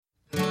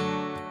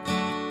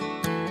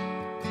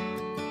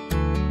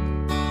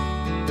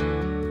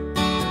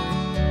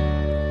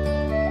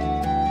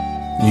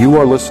You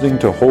are listening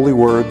to Holy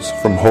Words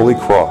from Holy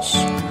Cross,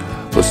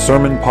 the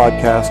sermon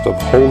podcast of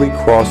Holy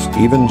Cross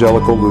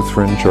Evangelical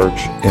Lutheran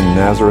Church in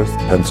Nazareth,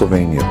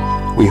 Pennsylvania.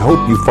 We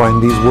hope you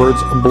find these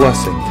words a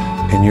blessing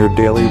in your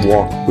daily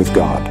walk with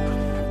God.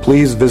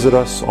 Please visit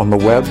us on the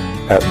web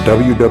at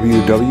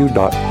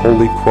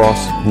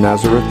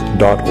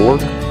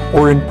www.holycrossnazareth.org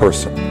or in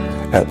person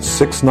at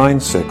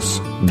 696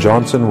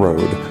 Johnson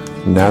Road,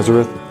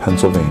 Nazareth,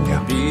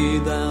 Pennsylvania. Be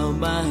thou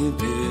my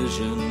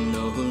vision,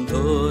 O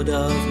Lord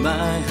of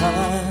my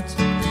heart,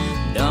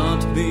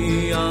 not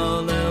be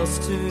all else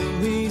to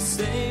me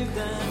save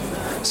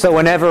that. So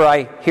whenever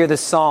I hear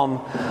this psalm,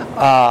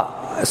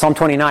 Psalm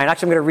 29,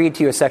 actually I'm going to read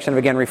to you a section of,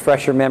 again,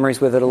 refresh your memories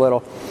with it a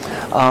little.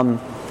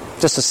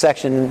 Just a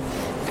section.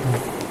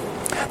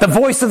 The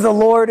voice of the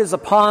Lord is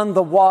upon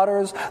the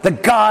waters. The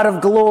God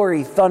of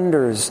glory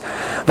thunders.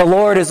 The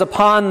Lord is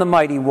upon the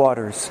mighty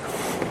waters.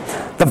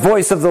 The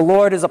voice of the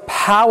Lord is a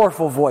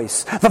powerful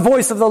voice. The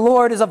voice of the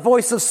Lord is a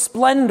voice of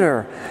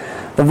splendor.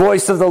 The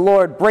voice of the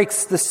Lord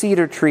breaks the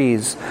cedar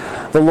trees.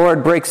 The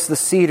Lord breaks the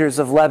cedars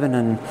of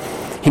Lebanon.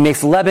 He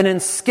makes Lebanon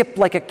skip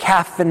like a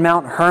calf and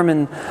Mount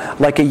Hermon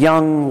like a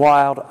young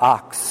wild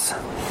ox.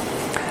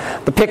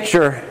 The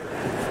picture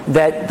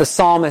that the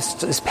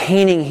psalmist is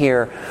painting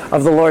here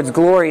of the Lord's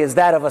glory is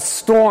that of a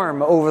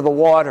storm over the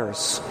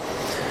waters.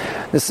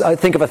 I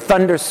think of a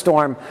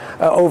thunderstorm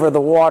over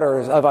the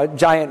waters of a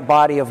giant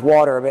body of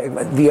water,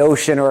 the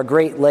ocean or a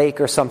great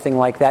lake or something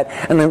like that.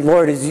 And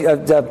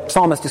the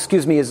psalmist,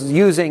 is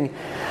using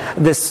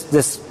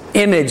this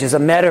image as a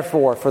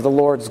metaphor for the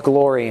Lord's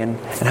glory and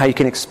how you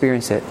can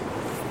experience it.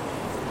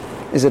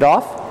 Is it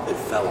off? It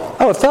fell off.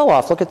 Oh, it fell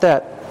off. Look at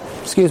that.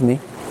 Excuse me.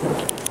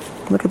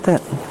 Look at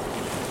that.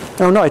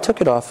 Oh no, I took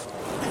it off.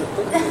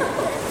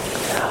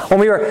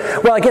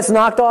 It gets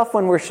knocked off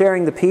when we're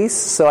sharing the piece,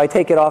 so I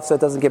take it off so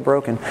it doesn't get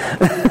broken.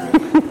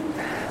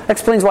 That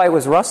explains why it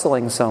was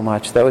rustling so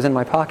much. That was in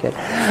my pocket.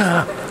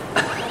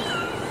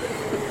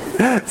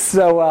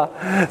 So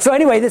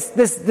anyway,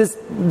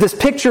 this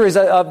picture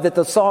that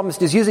the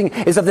psalmist is using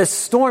is of this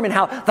storm and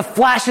how the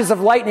flashes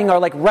of lightning are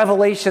like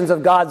revelations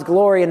of God's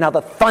glory and how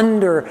the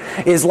thunder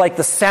is like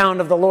the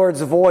sound of the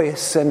Lord's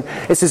voice. And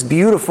it's this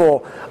beautiful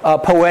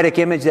poetic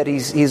image that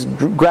he's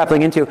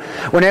grappling into.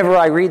 Whenever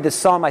I read this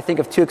psalm, I think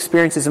of two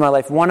experiences in my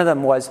life. One of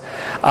them was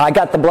I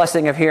got the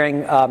blessing of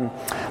hearing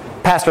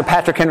Pastor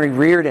Patrick Henry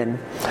Reardon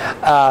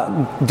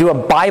do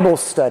a Bible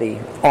study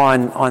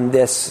on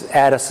this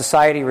at a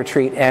society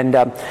retreat. And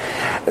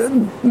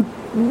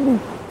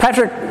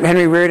Patrick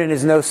Henry Reardon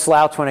is no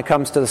slouch when it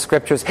comes to the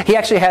scriptures. He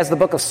actually has the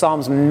book of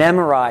Psalms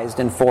memorized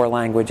in 4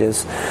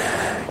 languages: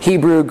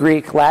 Hebrew,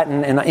 Greek,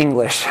 Latin, and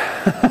English.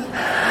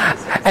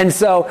 And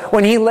so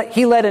when he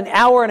led an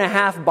hour and a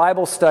half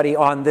Bible study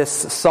on this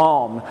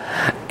psalm,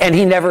 and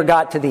he never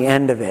got to the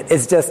end of it.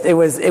 It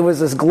was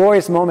this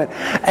glorious moment.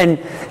 And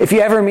if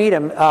you ever meet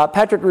him,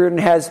 Patrick Reardon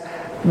has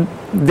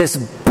this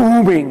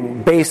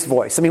booming bass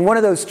voice. I mean, one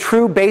of those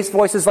true bass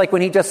voices, like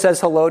when he just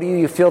says hello to you,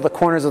 you feel the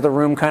corners of the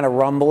room kind of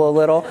rumble a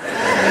little.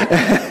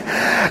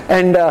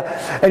 And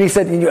he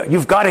said,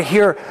 you've got to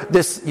hear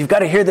this. You've got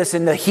to hear this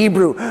in the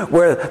Hebrew,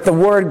 where the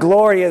word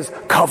glory is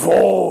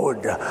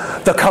kavod,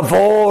 the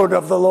kavod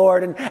of the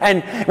Lord.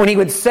 And when he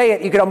would say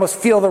it, you could almost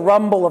feel the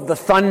rumble of the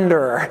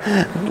thunder,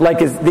 like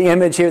the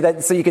image here.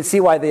 So you could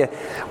see why the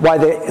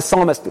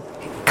psalmist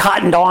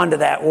cottoned on to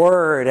that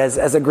word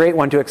as a great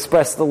one to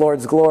express the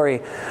Lord's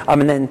glory.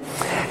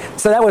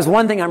 So that was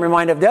one thing I'm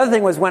reminded of. The other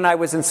thing was when I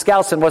was in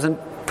Scouts and wasn't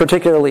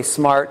particularly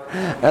smart,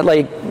 at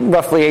like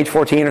roughly age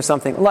 14 or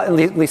something.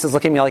 Lisa's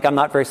looking at me like I'm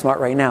not very smart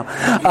right now.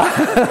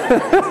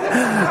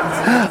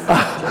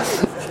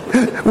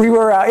 We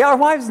were, our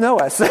wives know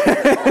us.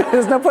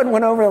 There's no putting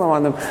one over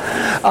on them.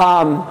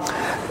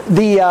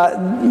 We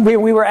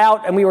were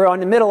out and we were on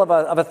the middle of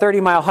a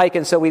 30-mile hike,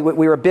 and so we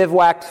were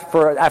bivouacked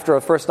after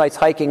a first night's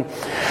hiking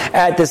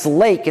at this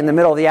lake in the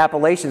middle of the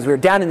Appalachians. We were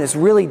down in this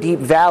really deep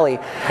valley,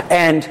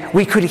 and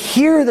we could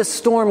hear the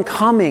storm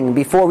coming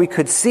before we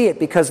could see it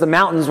because the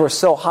mountains were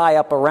so high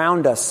up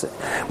around us.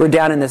 We're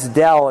down in this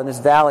dell in this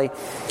valley,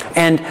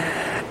 and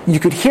you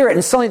could hear it,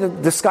 and suddenly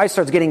the sky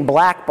starts getting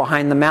black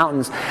behind the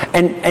mountains,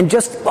 and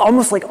just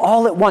almost like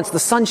all at once, the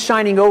sun's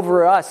shining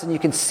over us, and you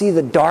can see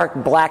the dark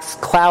black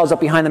clouds up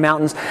behind the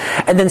mountains,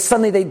 and then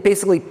suddenly they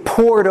basically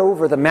poured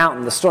over the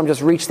mountain. The storm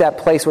just reached that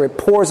place where it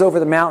pours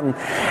over the mountain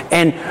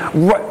and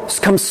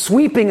comes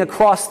sweeping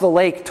across the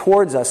lake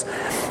towards us.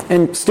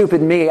 And stupid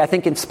me, I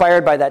think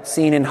inspired by that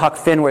scene in Huck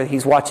Finn where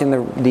he's watching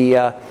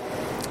the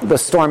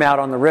storm out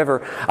on the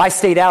river, I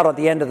stayed out at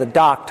the end of the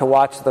dock to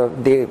watch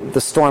the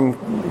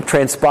storm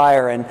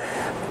transpire,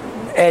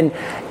 and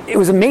it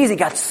was amazing. It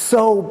got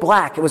so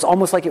black, it was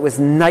almost like it was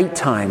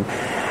nighttime.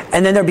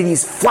 And then there'd be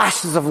these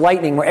flashes of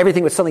lightning where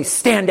everything would suddenly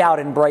stand out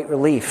in bright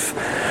relief.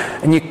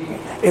 And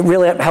it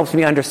really helps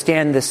me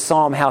understand this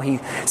psalm, how he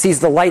sees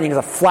the lightning as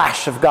a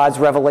flash of God's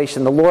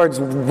revelation. The Lord's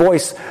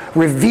voice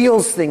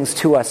reveals things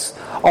to us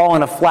all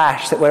in a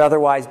flash that would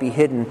otherwise be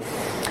hidden.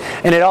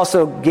 And it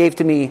also gave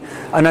to me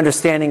an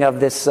understanding of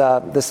this.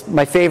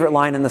 My favorite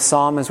line in the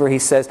psalm is where he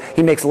says,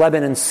 he makes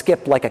Lebanon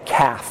skip like a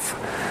calf.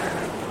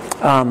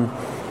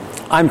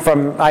 I'm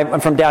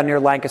from down near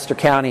Lancaster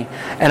County,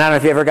 and I don't know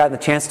if you've ever gotten the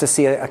chance to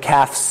see a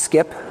calf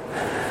skip.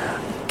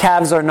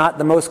 Calves are not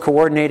the most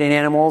coordinated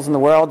animals in the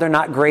world. They're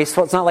not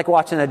graceful. It's not like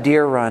watching a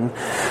deer run.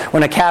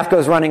 When a calf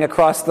goes running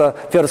across the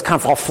field, it's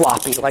kind of all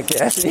floppy like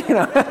this,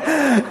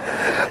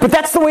 But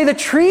that's the way the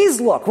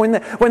trees look. When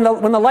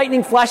the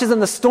lightning flashes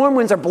and the storm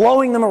winds are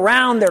blowing them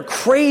around, they're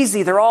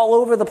crazy. They're all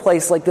over the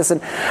place like this.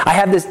 And I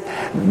have this.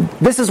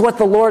 This is what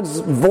the Lord's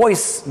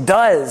voice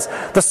does.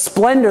 The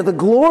splendor, the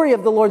glory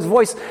of the Lord's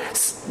voice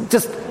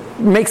just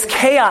makes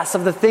chaos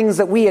of the things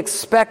that we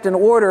expect and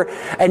order,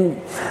 and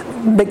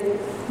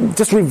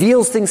just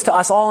reveals things to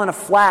us all in a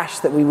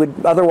flash that we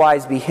would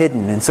otherwise be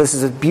hidden. And so this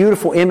is a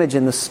beautiful image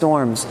in the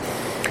storms.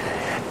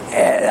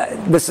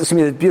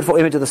 The beautiful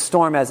image of the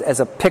storm as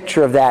a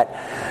picture of that.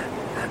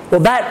 Well,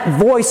 that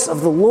voice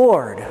of the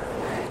Lord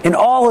in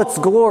all its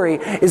glory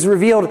is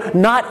revealed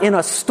not in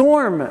a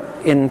storm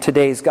in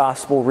today's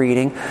gospel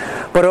reading,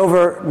 but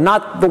over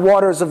not the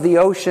waters of the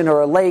ocean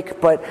or a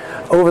lake, but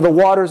over the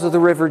waters of the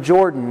River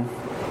Jordan.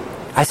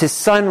 As his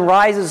Son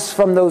rises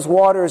from those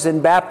waters in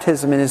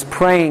baptism and is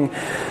praying,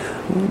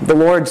 the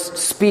Lord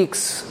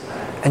speaks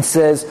and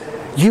says,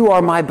 "You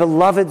are my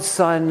beloved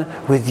Son,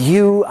 with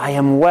you I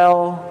am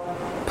well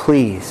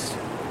pleased."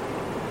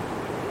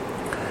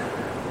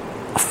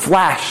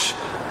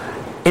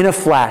 In a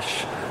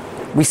flash,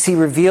 we see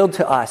revealed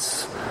to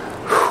us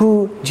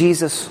who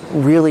Jesus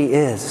really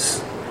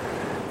is.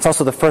 It's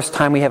also the first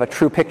time we have a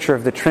true picture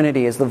of the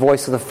Trinity as the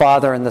voice of the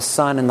Father and the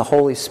Son and the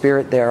Holy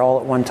Spirit there all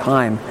at one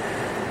time.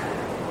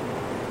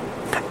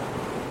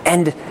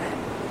 And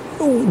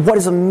what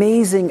is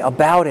amazing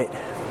about it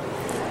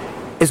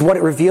is what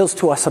it reveals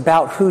to us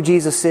about who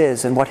Jesus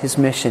is and what his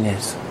mission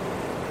is.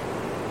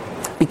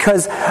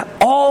 Because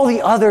all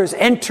the others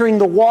entering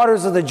the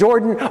waters of the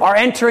Jordan are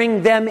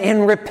entering them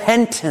in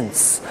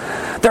repentance.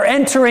 They're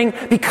entering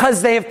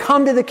because they have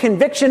come to the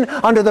conviction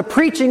under the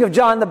preaching of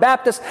John the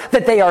Baptist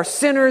that they are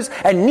sinners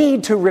and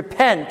need to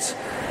repent.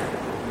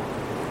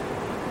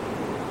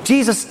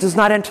 Jesus does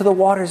not enter the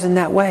waters in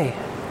that way.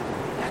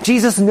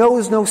 Jesus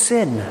knows no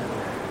sin.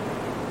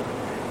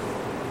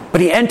 But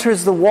he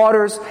enters the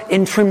waters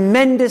in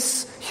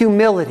tremendous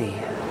humility.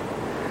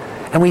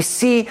 And we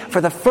see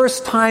for the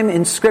first time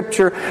in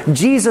Scripture,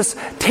 Jesus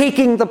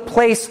taking the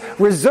place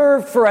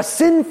reserved for a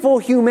sinful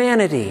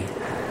humanity.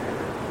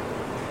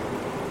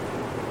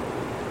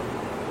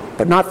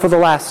 But not for the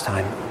last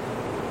time.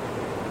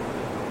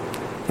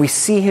 We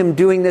see him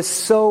doing this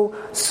so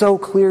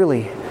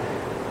clearly.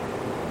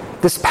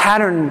 This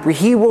pattern where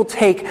he will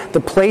take the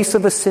place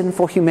of a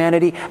sinful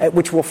humanity,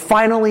 which will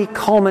finally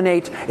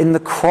culminate in the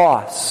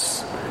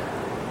cross.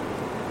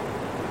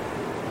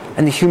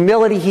 And the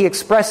humility he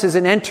expresses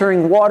in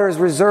entering waters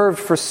reserved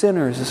for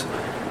sinners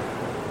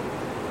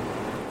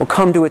will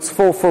come to its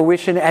full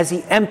fruition as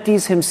he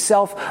empties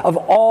himself of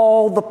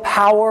all the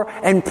power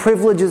and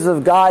privileges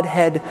of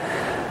Godhead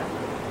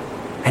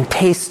and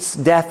tastes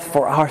death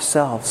for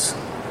ourselves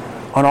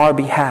on our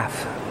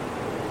behalf.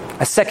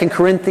 As 2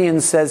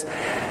 Corinthians says,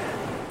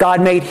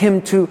 God made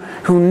him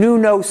who knew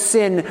no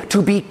sin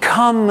to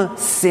become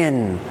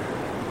sin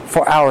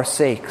for our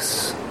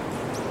sakes.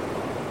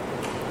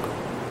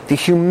 The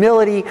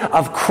humility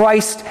of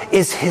Christ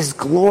is his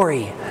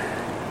glory.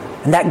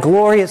 And that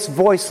glorious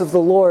voice of the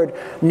Lord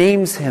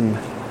names him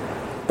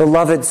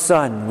beloved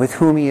Son, with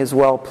whom he is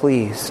well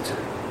pleased.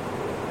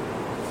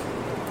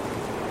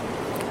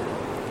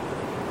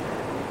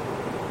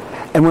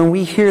 And when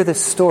we hear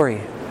this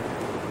story,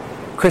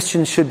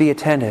 Christians should be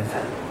attentive,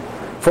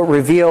 for it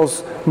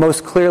reveals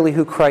most clearly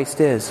who Christ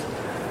is.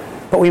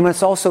 But we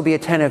must also be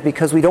attentive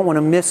because we don't want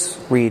to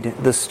misread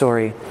the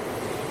story.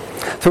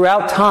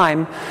 Throughout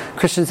time,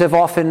 Christians have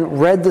often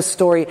read the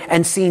story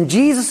and seen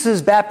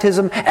Jesus'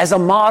 baptism as a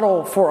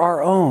model for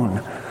our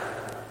own.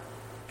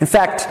 In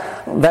fact,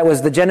 that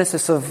was the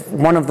genesis of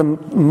one of the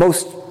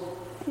most,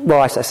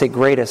 I say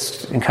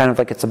greatest, in kind of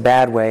like it's a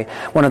bad way,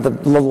 one of the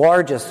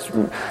largest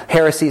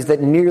heresies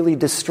that nearly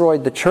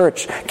destroyed the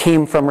church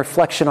came from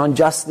reflection on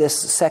just this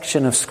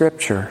section of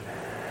Scripture.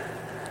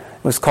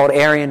 It was called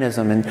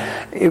Arianism, and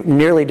it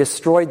nearly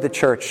destroyed the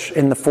church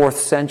in the 4th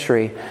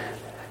century.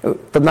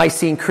 The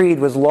Nicene Creed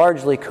was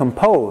largely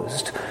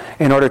composed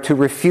in order to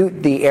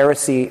refute the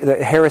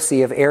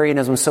heresy of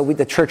Arianism, so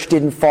the church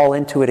didn't fall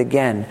into it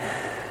again.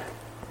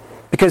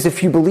 Because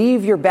if you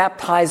believe you're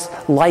baptized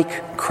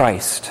like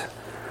Christ,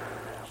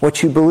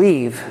 what you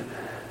believe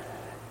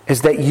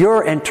is that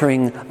you're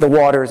entering the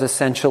waters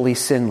essentially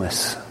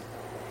sinless.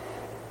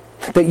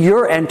 That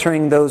you're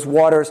entering those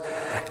waters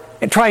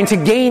and trying to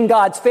gain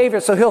God's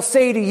favor, so he'll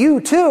say to you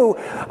too,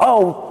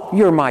 "Oh,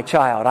 you're my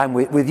child. I'm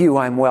with you.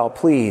 I'm well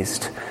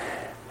pleased."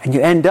 And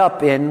you end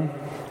up in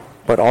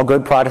what all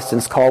good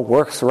Protestants call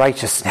works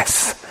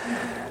righteousness.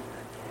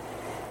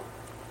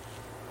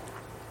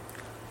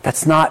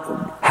 That's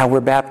not how we're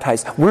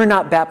baptized. We're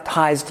not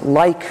baptized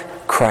like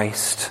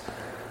Christ,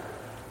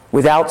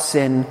 without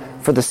sin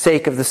for the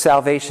sake of the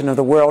salvation of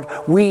the world.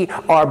 We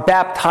are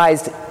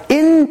baptized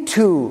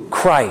into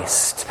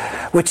Christ,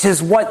 which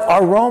is what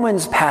our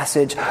Romans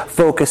passage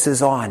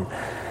focuses on.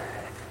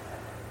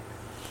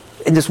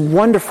 In this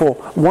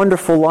wonderful,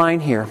 wonderful line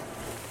here.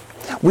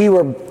 We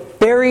were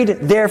buried,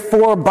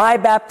 therefore, by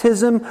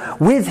baptism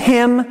with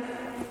Him,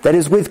 that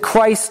is, with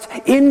Christ,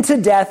 into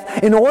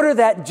death, in order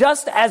that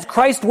just as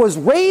Christ was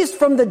raised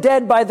from the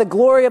dead by the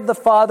glory of the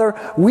Father,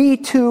 we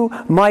too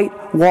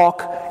might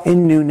walk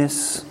in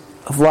newness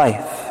of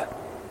life.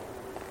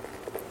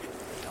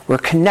 We're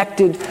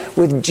connected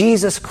with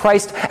Jesus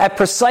Christ at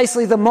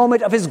precisely the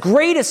moment of His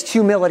greatest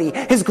humility,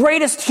 His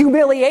greatest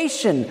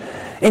humiliation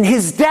in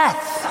His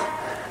death,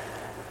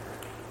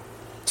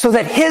 so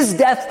that His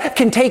death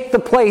can take the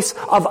place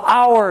of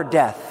our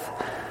death,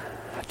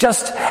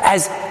 just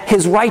as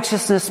His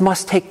righteousness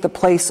must take the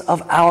place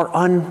of our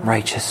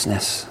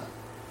unrighteousness.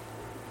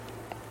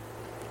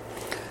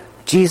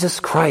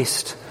 Jesus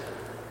Christ,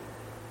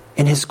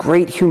 in His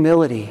great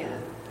humility,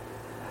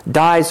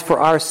 dies for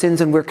our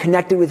sins, and we're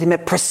connected with Him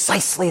at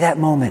precisely that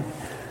moment,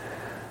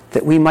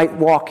 that we might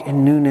walk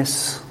in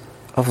newness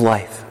of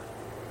life.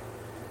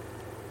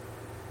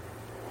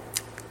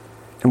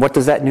 And what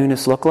does that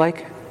newness look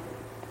like?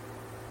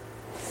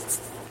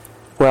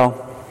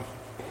 Well,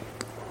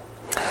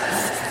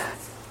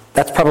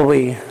 that's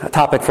probably a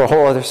topic for a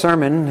whole other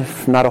sermon,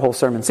 if not a whole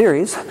sermon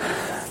series.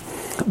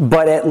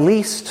 But at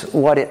least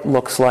what it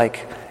looks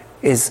like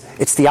is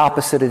it's the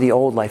opposite of the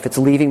old life. It's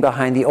leaving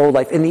behind the old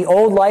life. In the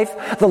old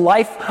life, the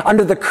life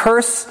under the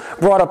curse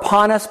brought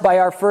upon us by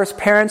our first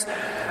parents,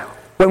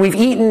 when we've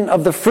eaten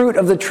of the fruit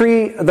of the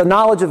tree, the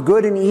knowledge of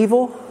good and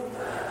evil,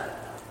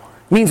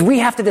 means we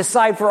have to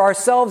decide for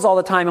ourselves all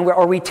the time,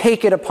 or we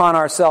take it upon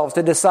ourselves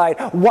to decide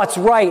what's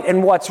right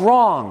and what's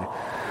wrong.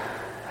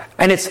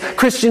 And it's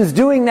Christians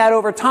doing that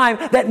over time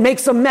that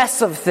makes a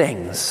mess of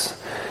things.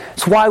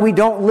 It's why we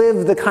don't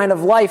live the kind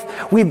of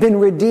life we've been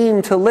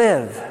redeemed to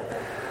live.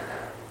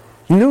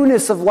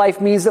 Newness of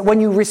life means that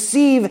when you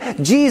receive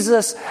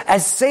Jesus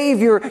as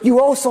Savior, you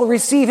also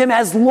receive Him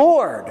as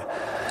Lord.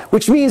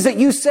 Which means that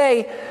you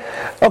say,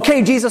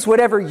 okay, Jesus,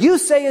 whatever you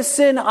say is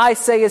sin, I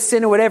say is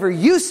sin. And whatever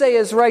you say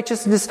is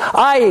righteousness,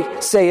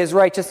 I say is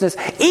righteousness.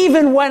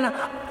 Even when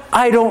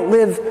I don't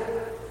live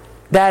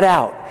that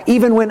out.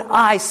 Even when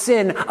I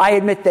sin, I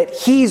admit that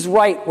He's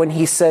right when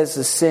He says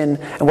is sin.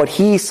 And what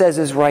He says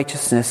is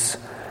righteousness.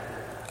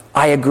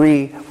 I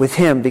agree with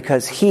Him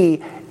because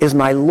He is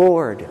my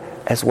Lord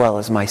as well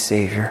as my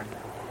Savior.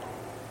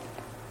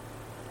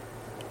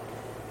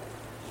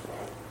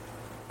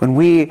 When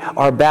we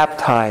are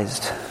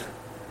baptized,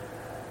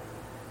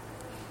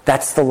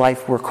 that's the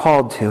life we're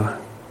called to.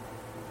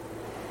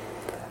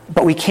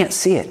 But we can't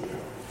see it.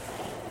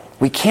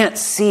 We can't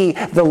see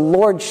the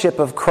lordship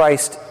of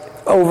Christ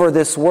over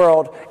this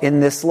world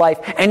in this life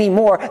any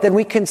more than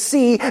we can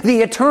see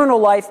the eternal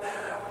life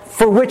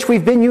for which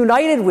we've been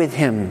united with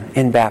Him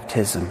in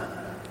baptism.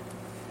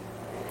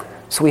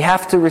 So we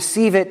have to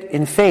receive it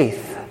in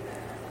faith.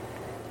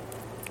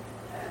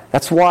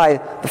 That's why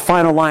the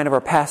final line of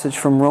our passage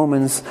from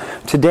Romans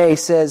today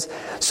says,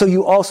 so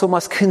you also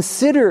must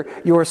consider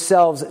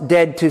yourselves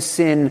dead to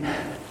sin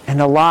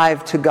and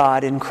alive to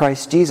God in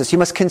Christ Jesus. You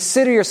must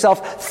consider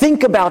yourself,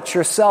 think about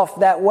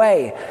yourself that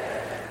way.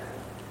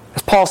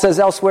 As Paul says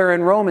elsewhere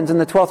in Romans in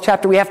the 12th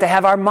chapter, we have to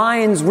have our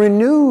minds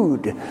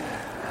renewed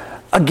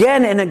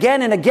again and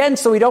again and again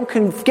so we don't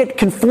get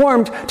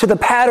conformed to the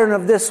pattern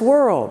of this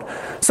world.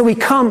 So we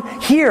come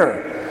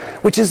here,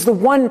 which is the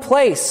one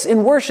place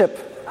in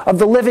worship of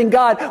the living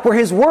God where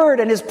His Word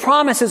and His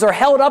promises are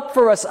held up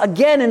for us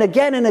again and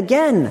again and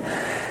again.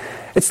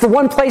 It's the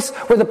one place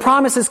where the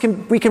promises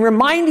we can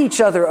remind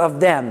each other of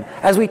them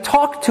as we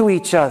talk to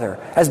each other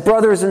as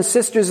brothers and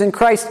sisters in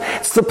Christ.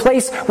 It's the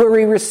place where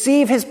we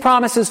receive His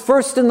promises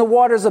first in the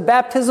waters of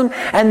baptism,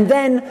 and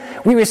then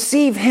we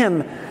receive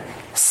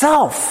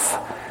Himself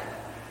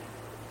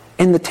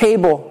in the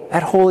table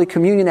at Holy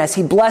Communion as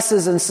He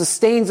blesses and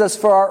sustains us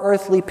for our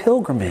earthly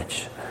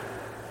pilgrimage.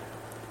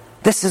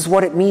 This is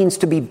what it means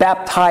to be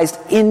baptized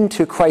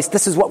into Christ.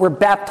 This is what we're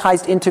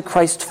baptized into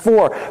Christ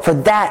for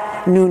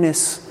that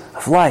newness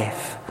of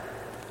life.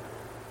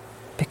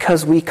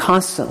 Because we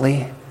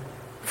constantly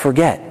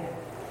forget.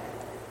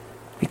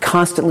 We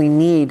constantly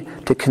need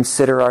to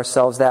consider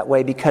ourselves that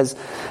way because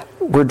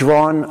we're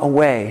drawn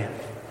away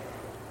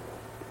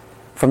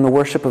from the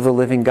worship of the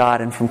living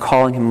God and from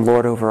calling Him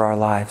Lord over our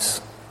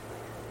lives.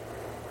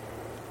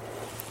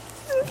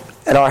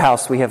 At our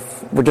house, we're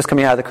just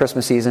coming out of the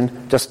Christmas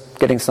season,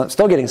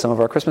 still getting some of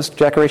our Christmas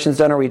decorations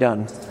done. Are we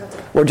done?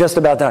 We're just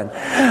about done.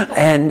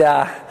 And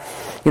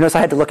so I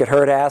had to look at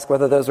her to ask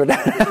whether those were done.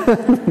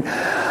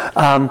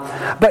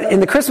 But in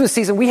the Christmas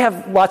season, we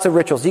have lots of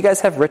rituals. Do you guys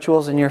have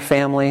rituals in your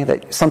family?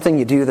 That something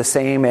you do the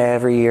same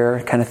every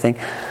year kind of thing?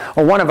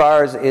 Well, one of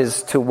ours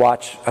is to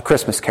watch A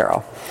Christmas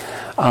Carol.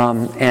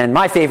 And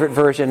my favorite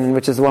version,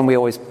 which is the one we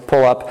always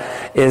pull up,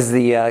 is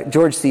the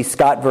George C.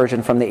 Scott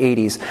version from the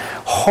 80s.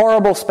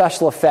 Horrible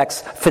special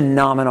effects,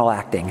 phenomenal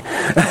acting.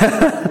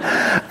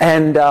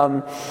 And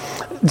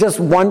just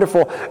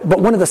wonderful. But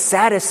one of the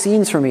saddest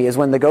scenes for me is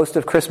when the ghost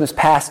of Christmas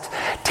Past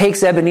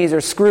takes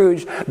Ebenezer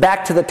Scrooge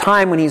back to the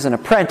time when he's an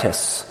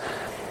apprentice.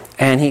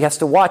 And he has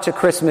to watch a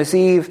Christmas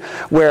Eve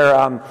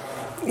where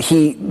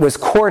he was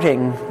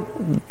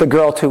courting the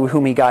girl to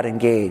whom he got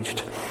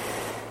engaged.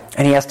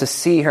 And he has to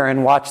see her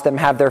and watch them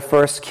have their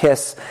first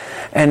kiss.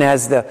 And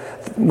as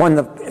when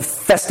the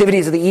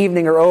festivities of the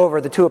evening are over,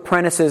 the two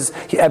apprentices,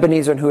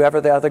 Ebenezer and whoever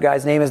the other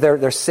guy's name is,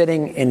 they're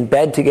sitting in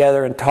bed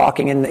together and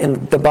talking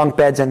in the bunk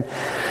beds. And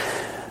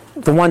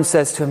the one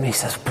says to him, he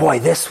says, "Boy,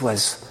 this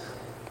was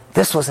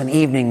an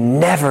evening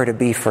never to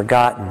be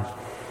forgotten."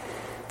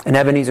 And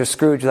Ebenezer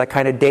Scrooge, that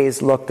kind of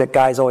dazed look that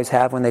guys always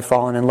have when they've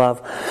fallen in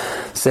love,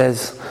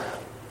 says,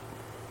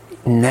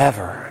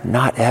 "Never,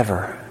 not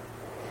ever."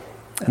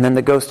 And then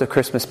the ghost of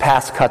Christmas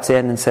Past cuts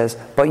in and says,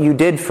 "But you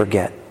did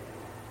forget.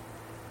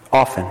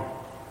 Often."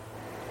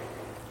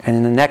 And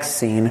in the next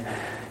scene,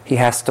 he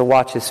has to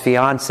watch his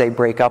fiancée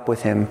break up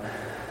with him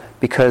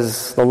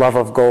because the love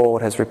of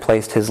gold has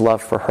replaced his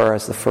love for her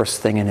as the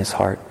first thing in his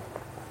heart.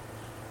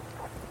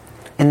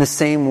 In the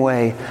same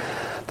way,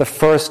 the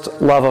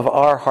first love of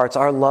our hearts,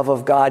 our love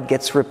of God,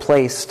 gets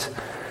replaced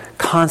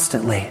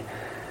constantly.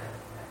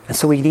 And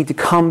so we need to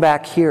come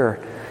back here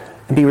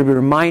and be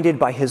reminded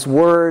by His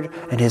Word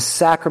and His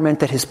sacrament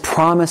that His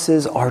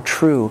promises are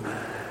true,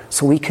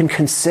 so we can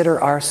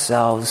consider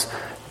ourselves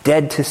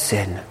dead to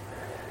sin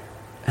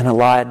and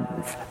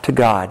alive to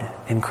God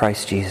in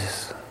Christ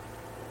Jesus.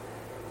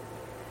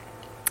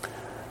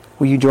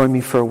 Will you join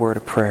me for a word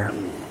of prayer?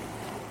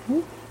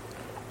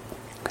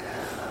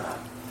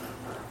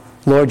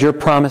 Lord, your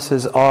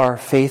promises are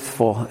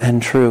faithful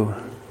and true.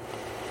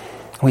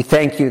 We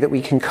thank you that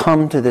we can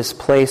come to this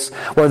place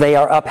where they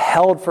are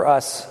upheld for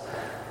us,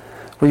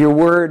 where your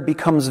word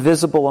becomes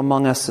visible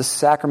among us as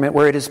sacrament,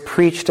 where it is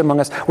preached among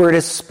us, where it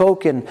is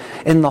spoken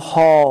in the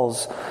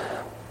halls.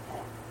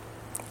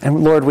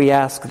 And Lord, we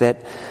ask that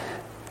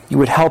you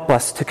would help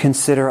us to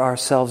consider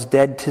ourselves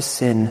dead to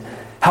sin.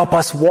 Help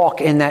us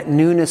walk in that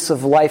newness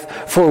of life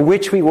for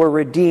which we were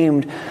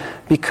redeemed,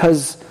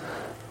 because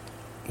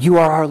you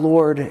are our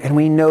Lord, and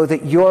we know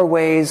that your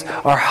ways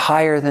are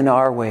higher than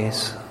our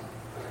ways.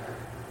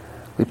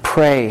 We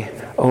pray,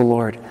 O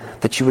Lord,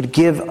 that you would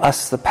give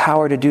us the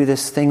power to do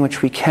this thing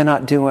which we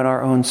cannot do in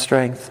our own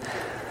strength.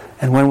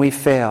 And when we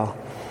fail,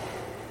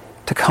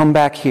 to come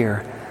back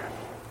here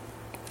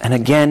and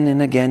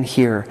again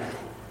hear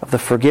of the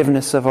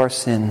forgiveness of our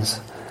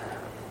sins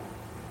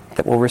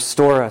that will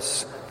restore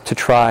us to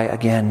try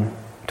again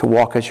to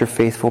walk as your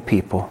faithful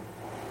people.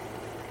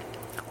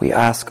 We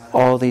ask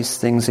all these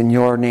things in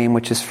your name,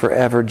 which is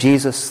forever,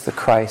 Jesus the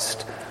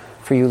Christ.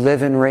 For you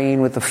live and reign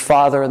with the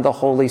Father and the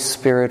Holy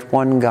Spirit,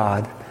 one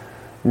God,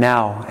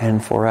 now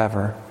and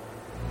forever.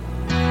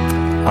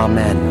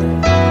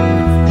 Amen.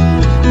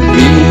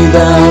 Be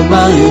thou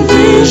my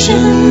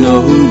vision,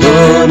 O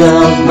Lord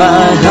of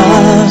my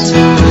heart.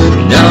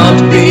 Not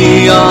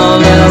be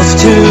all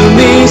else to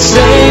me,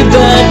 save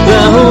that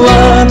thou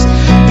art.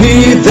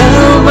 Be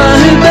thou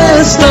my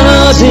best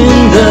thought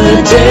in the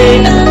day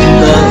and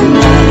the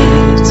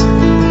night.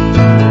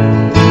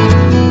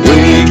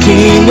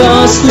 Waking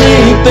or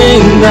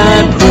sleeping,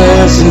 thy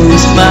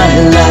presence my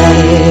life.